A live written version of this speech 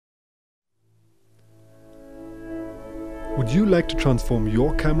Would you like to transform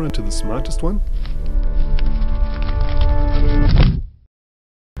your camera into the smartest one?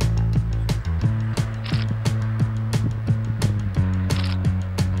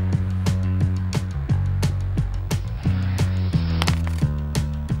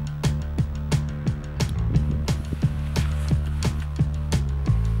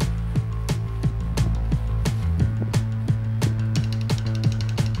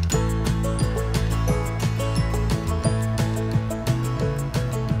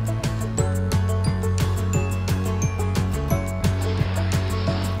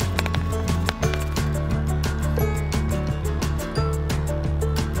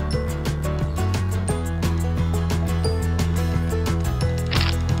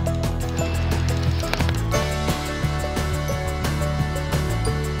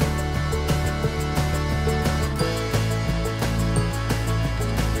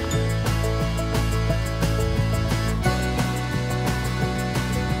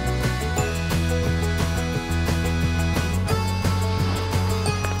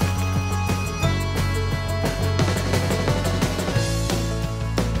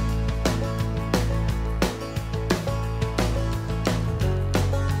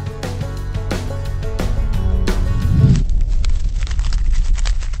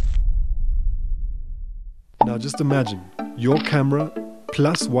 Now just imagine your camera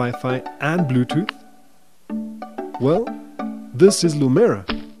plus Wi-Fi and Bluetooth. Well, this is Lumera.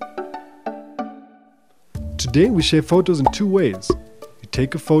 Today we share photos in two ways. You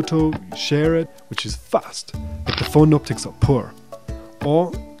take a photo, you share it, which is fast, but the phone optics are poor.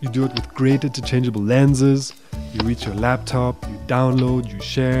 Or you do it with great interchangeable lenses, you reach your laptop, you download, you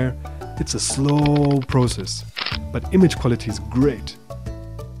share. It's a slow process, but image quality is great.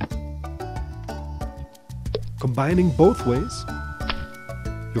 Combining both ways,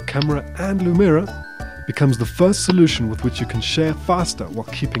 your camera and Lumera becomes the first solution with which you can share faster while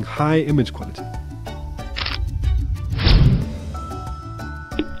keeping high image quality.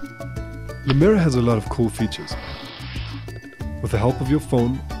 Lumera has a lot of cool features. With the help of your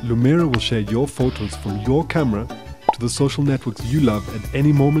phone, Lumera will share your photos from your camera to the social networks you love at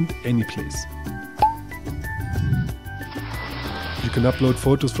any moment, any place. You can upload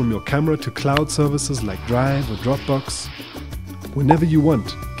photos from your camera to cloud services like Drive or Dropbox whenever you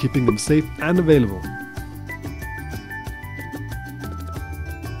want, keeping them safe and available.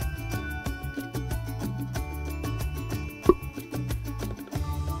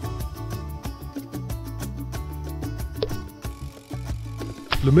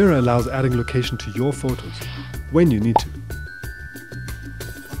 Lumera allows adding location to your photos when you need to.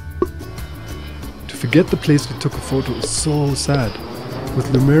 To forget the place you took a photo is so sad. With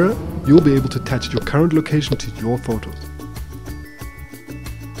Lumera, you'll be able to attach your current location to your photos.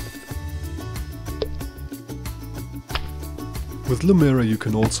 With Lumera you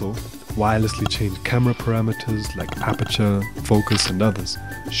can also wirelessly change camera parameters like aperture, focus and others,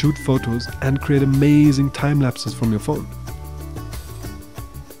 shoot photos and create amazing time lapses from your phone.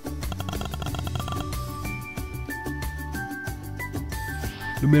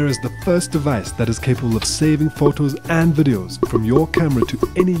 Lumera is the first device that is capable of saving photos and videos from your camera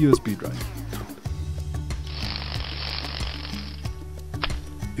to any USB drive.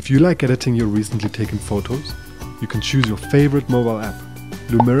 If you like editing your recently taken photos, you can choose your favorite mobile app.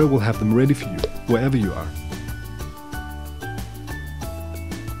 Lumera will have them ready for you wherever you are.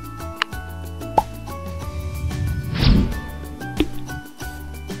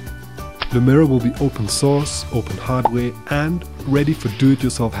 Lumera will be open source, open hardware and ready for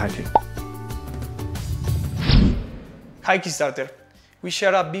do-it-yourself hacking. Hi Kickstarter! We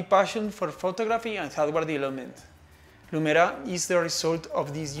share a big passion for photography and hardware development. Lumera is the result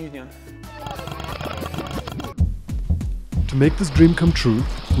of this union. To make this dream come true,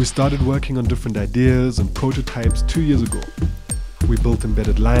 we started working on different ideas and prototypes 2 years ago. We built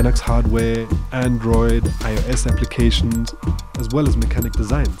embedded Linux hardware, Android, iOS applications, as well as mechanic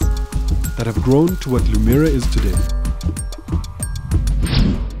designs that have grown to what Lumera is today.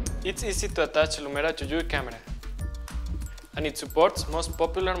 It's easy to attach Lumera to your camera, and it supports most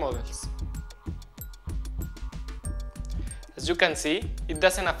popular models. As you can see, it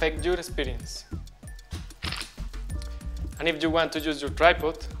doesn't affect your experience. And if you want to use your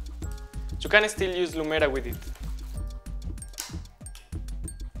tripod, you can still use Lumera with it.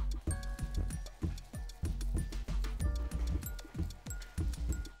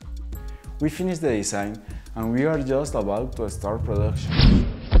 We finished the design and we are just about to start production.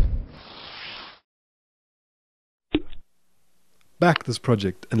 Back this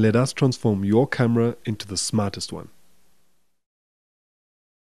project and let us transform your camera into the smartest one.